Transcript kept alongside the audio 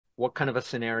what kind of a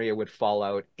scenario would fall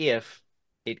out if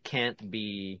it can't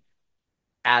be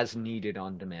as needed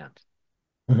on demand?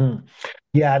 Mhm.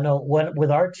 Yeah, no, with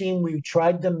our team, we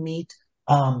tried to meet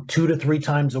 2 to 3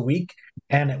 times a week,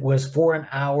 and it was for an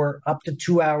hour, up to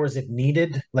 2 hours if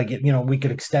needed. Like we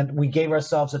could extend, we gave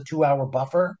ourselves a 2 hour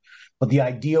buffer, but the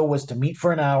idea was to meet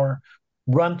for an hour,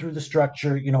 run through the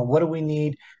structure, what do we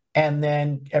need? And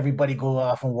then everybody go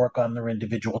off and work on their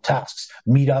individual tasks.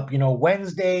 Meet up,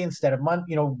 Wednesday instead of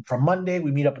from Monday,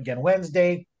 we meet up again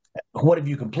Wednesday. What have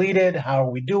you completed? How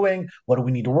are we doing? What do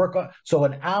we need to work on? So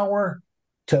an hour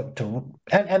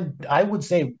and I would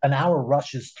say an hour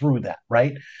rushes through that,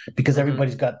 right? Because Hmm.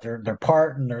 everybody's got their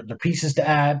part and their pieces to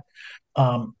add.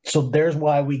 So there's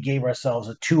why we gave ourselves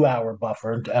a 2 hour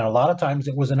buffer. And a lot of times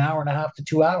it was an hour and a half to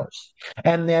 2 hours.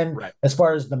 And then Right. as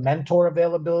far as the mentor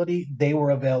availability, they were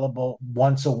available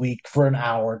once a week for an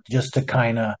hour just to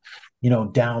kind of,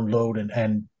 download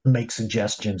and make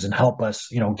suggestions and help us,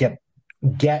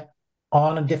 get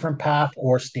on a different path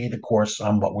or stay the course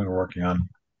on what we were working on.